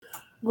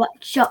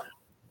What's up?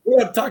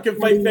 What up, Talking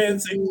Fight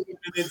fans? And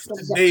it's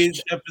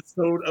today's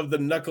episode of the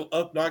Knuckle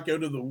Up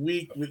Knockout of the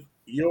Week with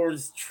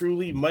yours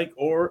truly, Mike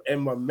Orr,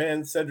 and my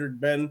man Cedric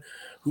Ben,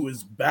 who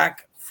is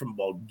back from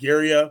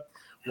Bulgaria.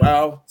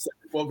 Wow,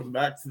 Cedric, welcome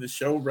back to the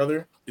show,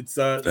 brother. It's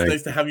Thank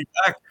nice to have you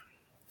back.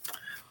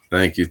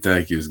 thank you.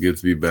 It's good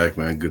to be back,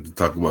 man. Good to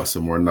talk about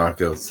some more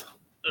knockouts.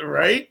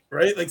 Right,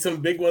 like some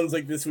big ones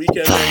like this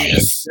weekend, man.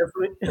 Yes.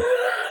 Definitely.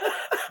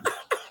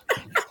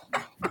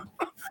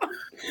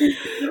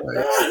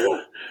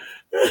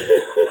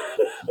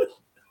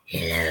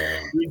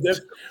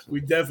 we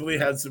definitely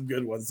had some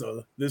good ones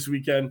though this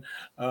weekend.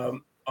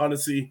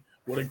 Honestly,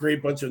 what a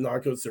great bunch of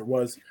knockouts there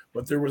was.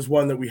 But there was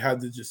one that we had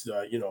to just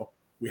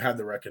we had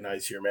to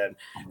recognize here, man,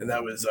 and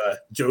that was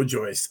Joe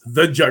Joyce,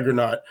 the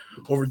Juggernaut,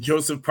 over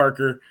Joseph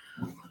Parker.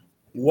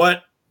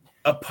 What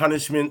a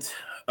punishment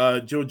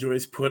Joe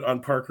Joyce put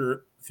on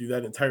Parker through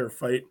that entire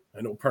fight.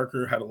 I know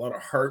Parker had a lot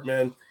of heart,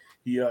 man.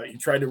 He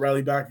tried to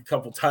rally back a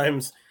couple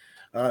times.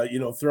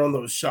 Throwing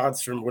those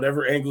shots from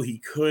whatever angle he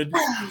could,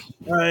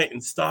 right,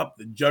 and stop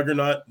the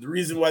Juggernaut. The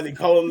reason why they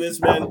call him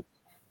this, man,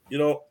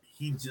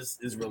 he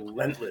just is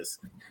relentless.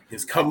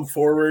 His come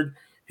forward,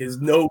 his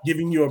no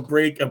giving you a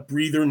break, a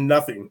breather,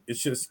 nothing.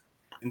 It's just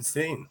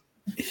insane.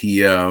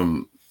 He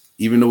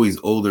even though he's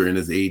older in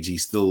his age, he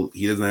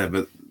doesn't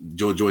have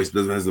Joe Joyce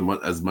doesn't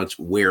have as much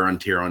wear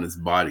and tear on his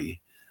body.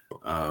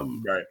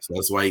 Right. So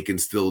that's why he can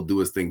still do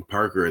his thing.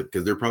 Parker,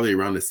 because they're probably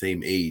around the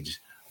same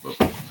age, but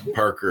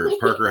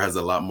Parker has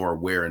a lot more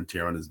wear and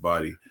tear on his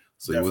body,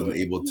 so Definitely.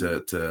 he wasn't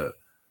able to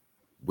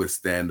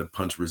withstand the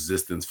punch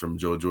resistance from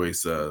Joe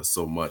Joyce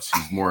so much.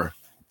 He's more,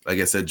 like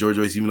I said, Joe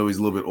Joyce, even though he's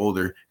a little bit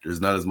older, there's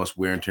not as much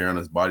wear and tear on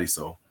his body,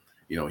 so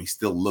he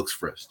still looks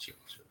fresh.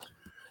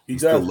 He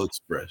Still does.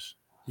 looks fresh.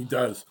 He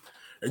does.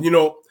 And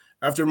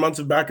after months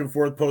of back and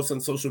forth posts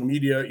on social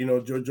media,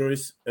 Joe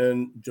Joyce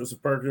and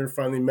Joseph Parker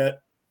finally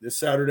met this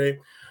Saturday.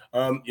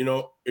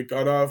 It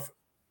got off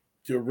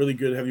to a really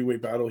good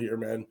heavyweight battle here,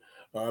 man.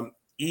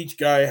 Each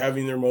guy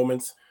having their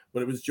moments,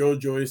 but it was Joe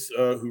Joyce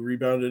who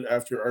rebounded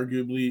after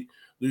arguably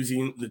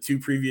losing the two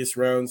previous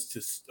rounds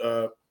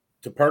to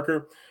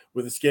Parker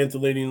with a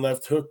scintillating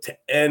left hook to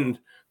end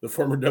the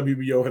former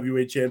WBO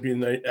heavyweight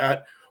champion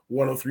at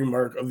 103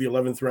 mark of the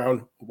 11th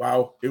round.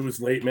 Wow, it was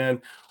late,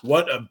 man.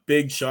 What a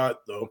big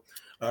shot, though.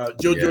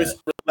 Joe Joyce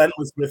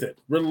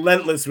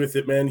relentless with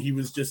it, man. He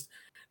was just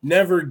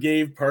never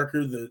gave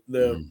Parker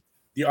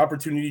the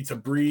opportunity to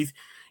breathe.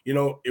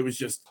 It was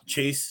just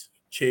chase,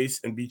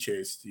 and be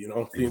chased. The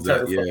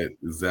entire fight.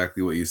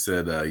 Exactly what you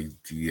said.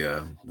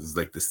 It's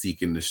like the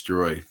seek and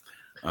destroy.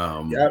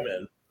 Yeah,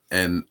 man.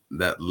 And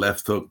that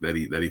left hook that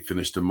he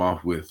finished him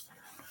off with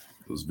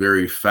was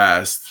very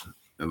fast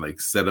and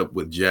like set up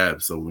with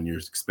jabs. So when you're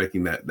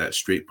expecting that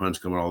straight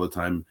punch coming all the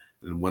time,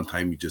 and one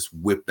time you just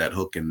whip that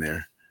hook in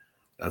there.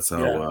 That's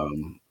how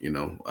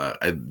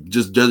I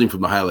just judging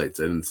from the highlights,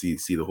 I didn't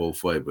see the whole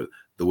fight, but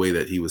the way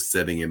that he was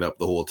setting it up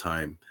the whole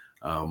time,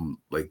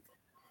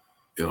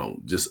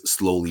 just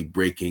slowly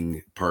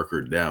breaking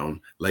Parker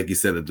down. Like you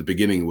said at the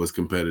beginning, it was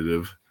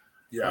competitive.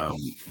 Yeah.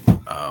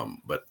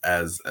 But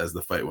as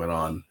the fight went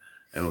on,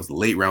 and it was a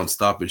late round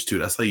stoppage too.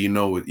 That's how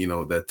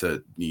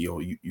that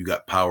you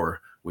got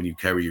power when you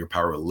carry your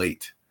power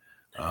late.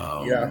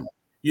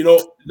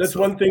 That's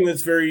one thing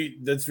that's very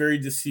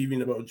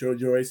deceiving about Joe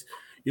Joyce.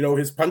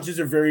 His punches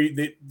are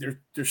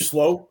they're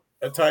slow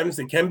at times.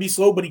 They can be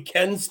slow, but he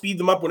can speed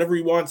them up whenever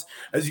he wants,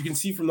 as you can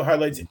see from the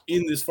highlights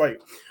in this fight.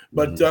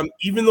 But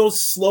even those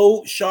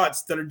slow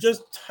shots that are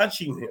just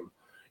touching him,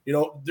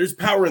 there's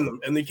power in them,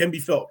 and they can be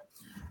felt.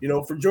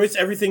 For Joyce,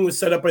 everything was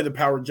set up by the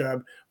power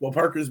jab, while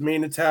Parker's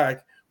main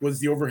attack was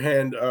the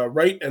overhand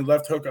right and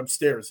left hook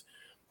upstairs.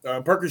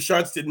 Parker's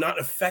shots did not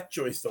affect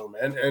Joyce, though,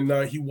 man.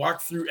 And he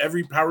walked through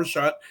every power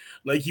shot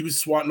like he was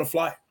swatting a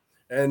fly.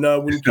 And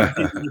when he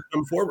continued to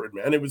come forward,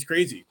 man, it was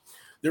crazy.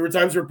 There were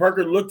times where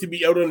Parker looked to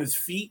be out on his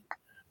feet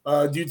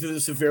due to the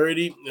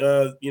severity,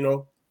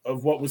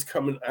 of what was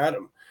coming at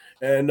him.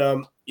 And,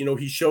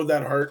 he showed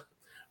that heart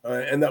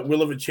and that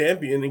will of a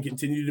champion and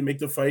continued to make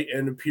the fight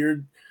and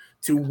appeared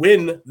to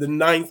win the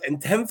 9th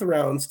and 10th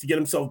rounds to get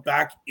himself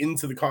back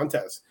into the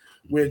contest,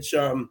 which,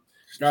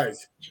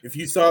 guys, if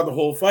you saw the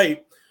whole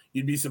fight,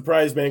 you'd be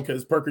surprised, man,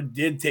 because Parker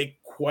did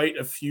take quite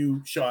a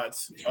few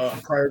shots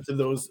prior to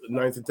those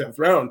 9th and 10th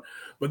round.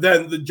 But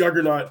then the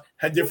Juggernaut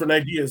had different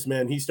ideas,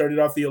 man. He started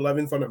off the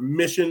 11th on a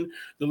mission,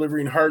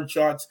 delivering hard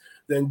shots.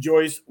 Then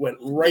Joyce went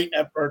right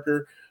at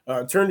Parker,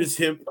 turned his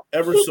hip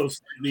ever so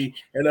slightly,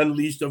 and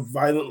unleashed a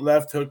violent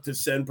left hook to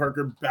send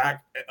Parker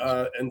back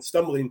and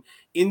stumbling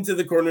into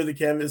the corner of the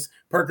canvas.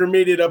 Parker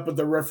made it up, but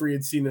the referee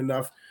had seen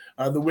enough.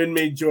 The win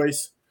made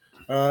Joyce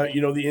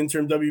the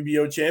interim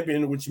WBO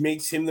champion, which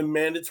makes him the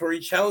mandatory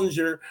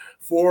challenger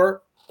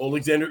for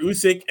Alexander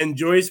Usyk. And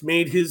Joyce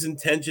made his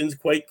intentions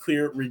quite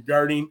clear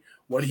regarding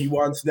what he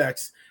wants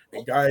next.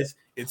 And guys,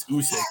 it's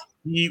Usyk.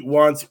 He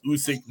wants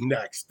Usyk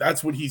next.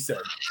 That's what he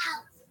said.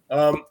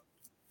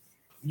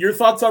 Your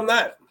thoughts on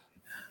that?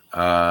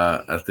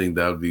 I think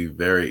that would be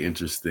very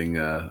interesting.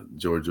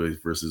 George Joyce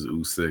versus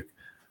Usyk.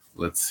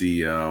 let's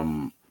see.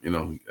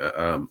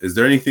 Is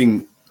there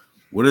anything?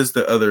 What is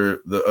the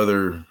other?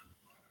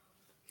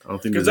 I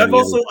don't think Because there's any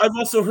other. I've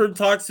also heard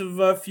talks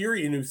of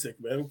Fury and Usyk,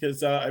 man.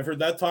 Because I've heard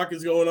that talk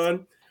is going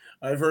on.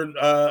 I've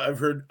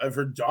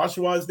heard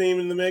Joshua's name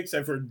in the mix.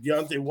 I've heard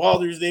Deontay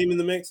Wilder's name in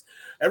the mix.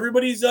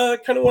 Everybody's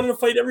kind of wanting to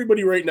fight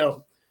everybody right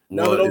now.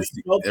 Now Well, that all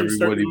these belts are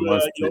starting,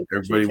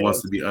 everybody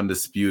wants to be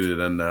undisputed,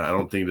 and I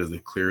don't think there's a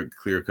clear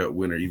cut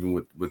winner, even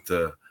with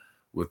the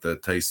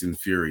Tyson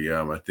Fury.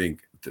 I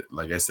think,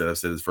 like I said, I've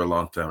said this for a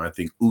long time. I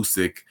think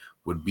Usyk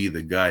would be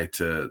the guy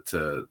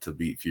to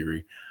beat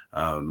Fury.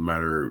 No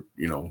matter,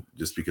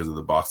 just because of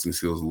the boxing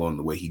skills alone,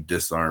 the way he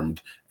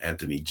disarmed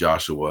Anthony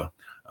Joshua.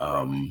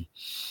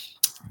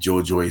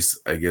 Joe Joyce,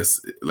 I guess,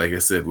 like I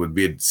said, would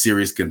be a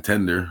serious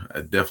contender.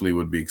 I definitely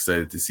would be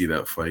excited to see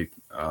that fight.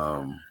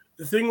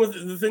 The thing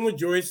with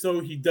Joyce,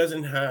 though, he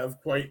doesn't have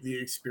quite the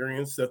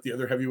experience that the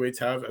other heavyweights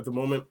have at the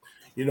moment.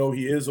 He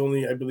is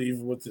only, I believe,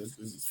 what's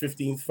his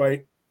 15th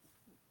fight.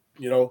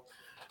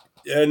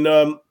 And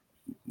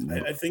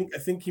I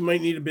think he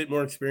might need a bit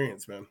more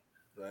experience, man.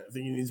 I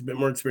think he needs a bit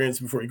more experience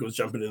before he goes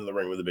jumping into the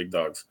ring with the big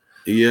dogs.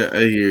 Yeah,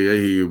 I hear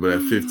you. But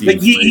at 15, like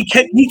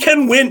he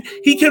can win.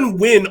 He can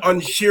win on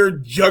sheer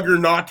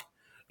juggernaut,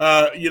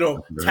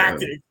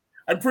 tactic.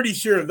 I'm pretty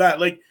sure of that.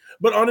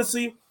 But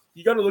honestly,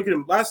 you got to look at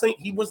him. Last night,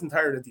 he wasn't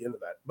tired at the end of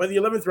that. By the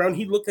 11th round,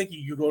 he looked like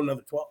he could go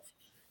another 12.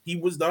 He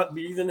was not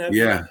breathing heavy.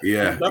 Yeah. He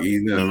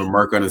didn't have a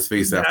mark on his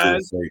face after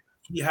the fight.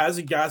 He has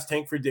a gas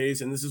tank for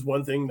days, and this is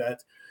one thing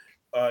that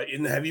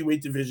in the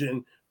heavyweight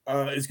division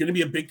is going to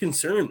be a big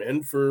concern,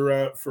 man,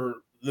 for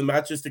the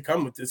matches to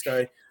come with this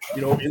guy,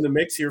 in the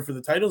mix here for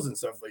the titles and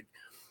stuff. Like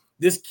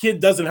this kid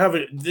doesn't have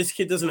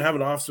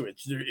an off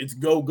switch. It's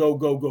go, go,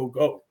 go, go,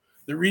 go.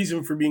 The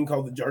reason for being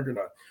called the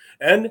Juggernaut.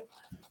 And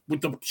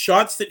with the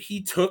shots that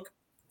he took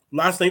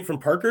last night from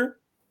Parker,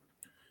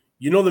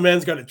 the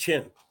man's got a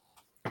chin.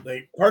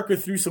 Like Parker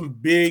threw some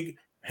big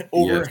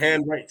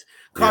overhand rights,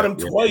 caught him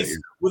twice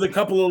with a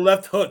couple of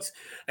left hooks,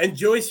 and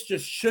Joyce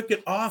just shook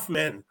it off,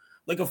 man,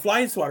 like a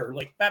fly swatter,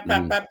 like bap,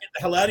 bap, bap, get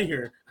the hell out of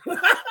here.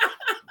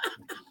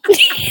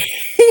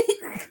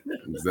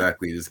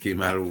 Exactly, it just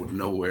came out of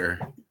nowhere.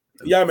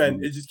 Yeah,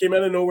 man, it just came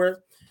out of nowhere.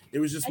 It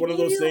was just one of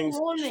those things.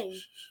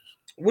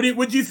 What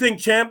do you think,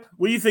 champ?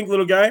 What do you think,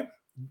 little guy?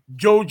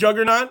 Joe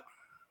Juggernaut?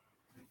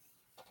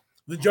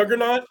 The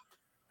Juggernaut?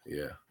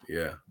 Yeah.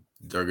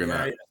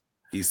 Juggernaut. Yeah.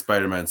 He's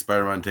Spider-Man.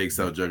 Spider-Man takes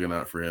out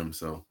Juggernaut for him.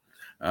 So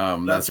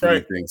that's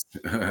right. Things.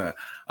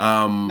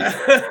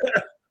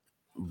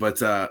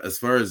 But as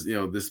far as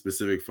this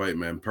specific fight,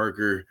 man,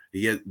 Parker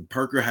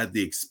had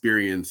the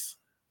experience,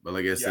 but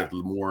like I said,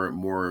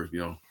 more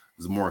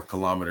there's more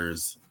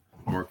kilometers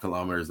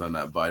on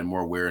that body,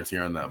 more wear and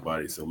tear on that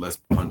body, so less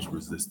punch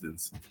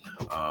resistance.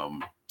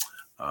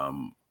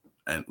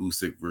 And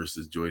Usyk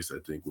versus Joyce, I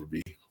think, would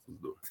be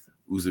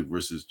Usyk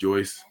versus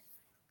Joyce.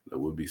 That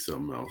would be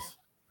something else.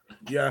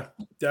 Yeah,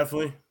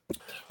 definitely.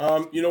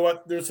 You know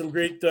what? There's some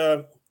great,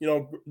 there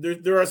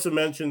are some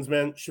mentions,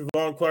 man.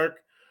 Siobhan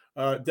Clark,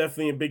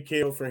 definitely a big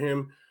KO for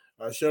him.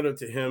 Shout out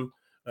to him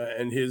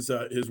and his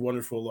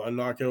wonderful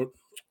knockout.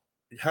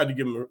 Had to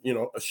give him,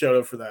 a shout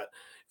out for that.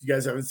 If you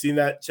guys haven't seen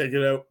that, check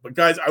it out. But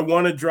guys, I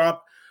want to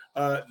drop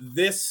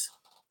this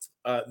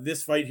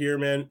fight here,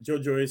 man. Joe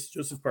Joyce,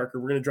 Joseph Parker.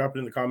 We're gonna drop it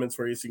in the comments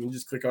for you, so you can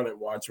just click on it and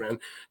watch, man.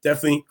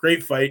 Definitely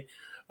great fight.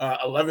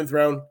 11th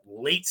round,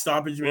 late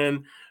stoppage,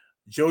 man.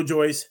 Joe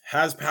Joyce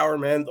has power,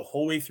 man, the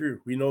whole way through.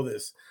 We know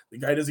this. The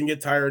guy doesn't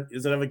get tired,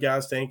 doesn't have a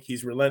gas tank.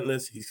 He's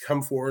relentless. He's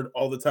come forward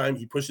all the time.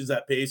 He pushes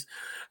that pace.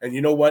 And you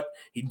know what?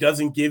 He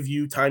doesn't give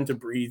you time to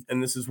breathe.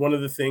 And this is one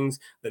of the things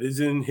that is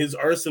in his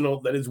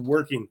arsenal that is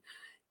working.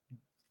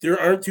 There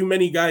aren't too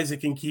many guys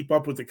that can keep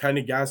up with the kind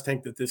of gas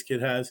tank that this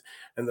kid has.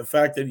 And the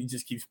fact that he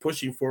just keeps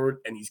pushing forward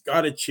and he's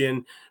got a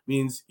chin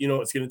means,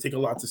 it's going to take a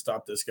lot to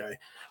stop this guy.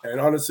 And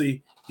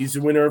honestly, he's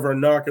the winner of our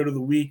knockout of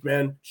the week,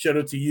 man. Shout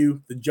out to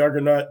you, the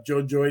Juggernaut,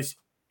 Joe Joyce.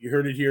 You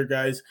heard it here,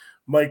 guys.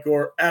 Mike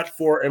Orr at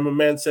 4, and my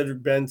man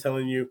Cedric Ben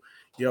telling you,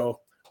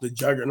 the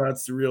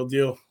Juggernaut's the real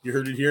deal. You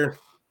heard it here.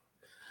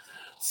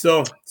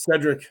 So,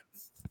 Cedric,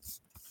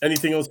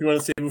 anything else you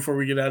want to say before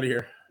we get out of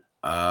here?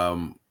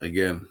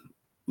 Again,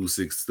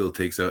 Usyk still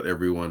takes out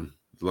everyone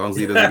as long as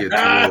he doesn't get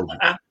too old.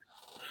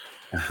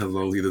 As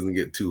long as he doesn't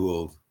get too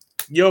old.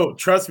 Yo,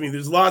 trust me,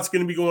 there's lots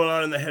going to be going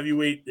on in the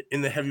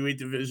heavyweight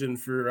division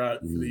for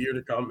the year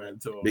to come, man.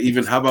 So, but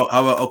even how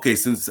about okay,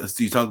 since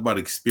you talk about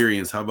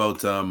experience, how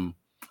about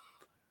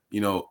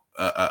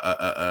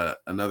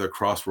another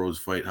crossroads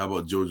fight? How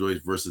about Joe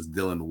Joyce versus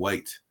Dylan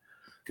White?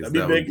 Because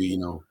that would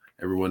be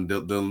everyone.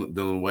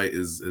 Dylan White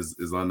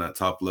is on that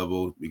top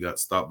level. He got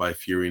stopped by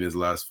Fury in his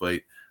last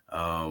fight.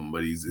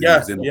 But he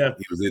was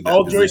in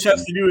all Joyce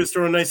has to do is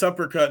throw a nice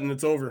uppercut and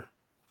it's over.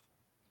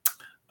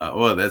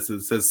 Well, it's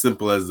as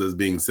simple as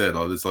being said.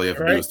 That's all you have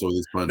to do is throw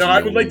this punch. No,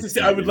 I would like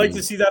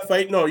to see that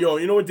fight. No,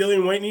 you know what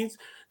Dillian White needs?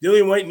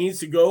 Dillian White needs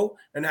to go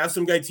and have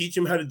some guy teach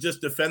him how to just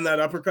defend that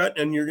uppercut,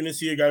 and you're gonna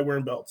see a guy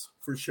wearing belts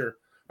for sure.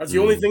 That's the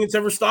only thing that's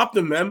ever stopped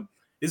him, man,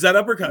 is that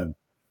uppercut.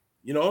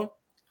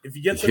 If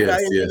you get some guy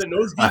in there that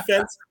knows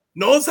defense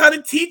knows how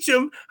to teach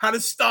him how to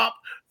stop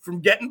from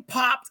getting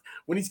popped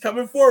when he's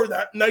coming forward.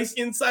 That nice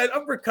inside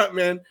uppercut,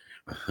 man.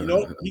 You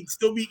know, he'd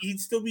still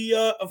be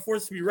a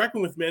force to be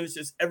reckoned with, man. It's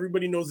just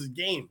everybody knows his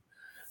game.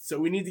 So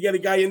we need to get a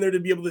guy in there to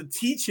be able to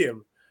teach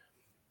him.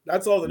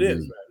 That's all it is,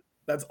 man.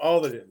 That's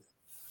all it is.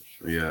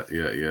 Yeah.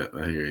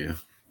 I hear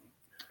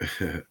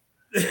you.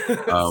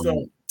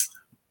 So,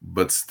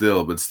 but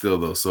still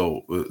though.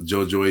 So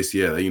Joe Joyce,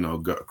 yeah,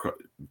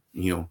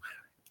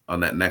 on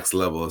that next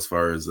level as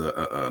far as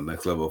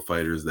next level of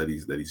fighters that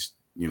he's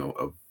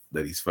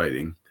that he's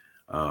fighting.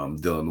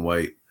 Dylan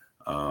White,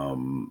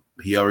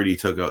 he already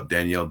took out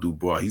Daniel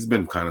Dubois. He's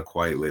been kind of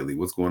quiet lately.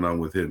 What's going on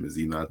with him? Is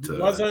he not?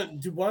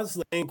 Dubois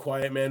laying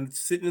quiet, man,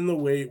 sitting in the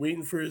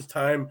waiting for his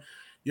time.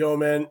 Yo,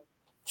 man,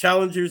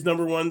 challengers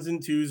number 1s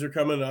and 2s are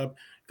coming up.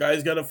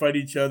 Guys got to fight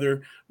each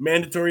other.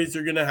 Mandatories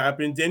are going to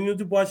happen. Daniel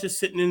Dubois just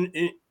sitting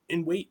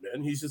in wait,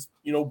 man. He's just,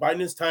 biding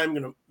his time,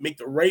 going to make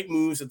the right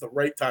moves at the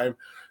right time.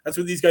 That's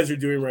what these guys are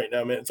doing right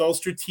now, man. It's all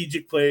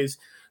strategic plays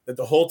that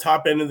the whole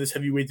top end of this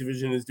heavyweight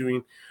division is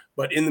doing.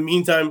 But in the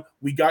meantime,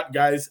 we got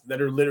guys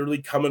that are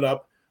literally coming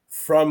up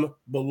from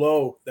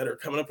below that are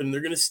coming up, and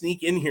they're going to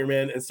sneak in here,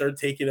 man, and start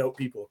taking out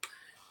people.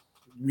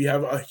 We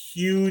have a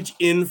huge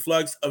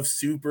influx of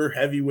super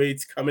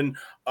heavyweights coming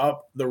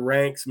up the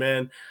ranks,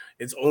 man.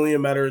 It's only a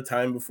matter of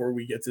time before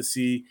we get to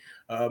see,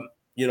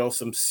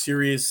 some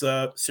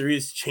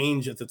serious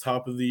change at the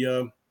top of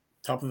the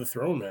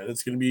throne, man.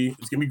 It's gonna be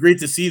great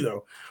to see,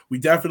 though. We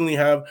definitely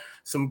have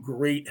some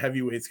great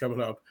heavyweights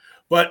coming up,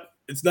 but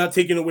it's not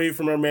taken away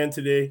from our man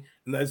today,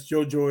 and that's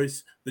Joe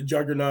Joyce, the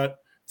Juggernaut,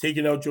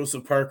 taking out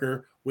Joseph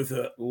Parker with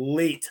a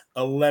late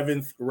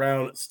 11th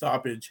round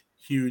stoppage.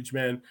 Huge,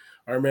 man.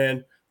 Our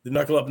man, the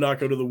Knuckle Up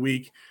Knockout of the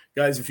week.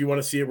 Guys, if you want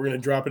to see it, we're going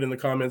to drop it in the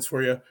comments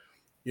for you.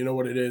 You know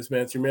what it is,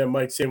 man. It's your man,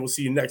 Mike, saying we'll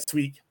see you next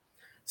week.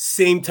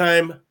 Same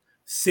time,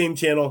 same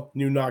channel,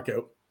 new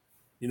knockout.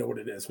 You know what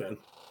it is, man.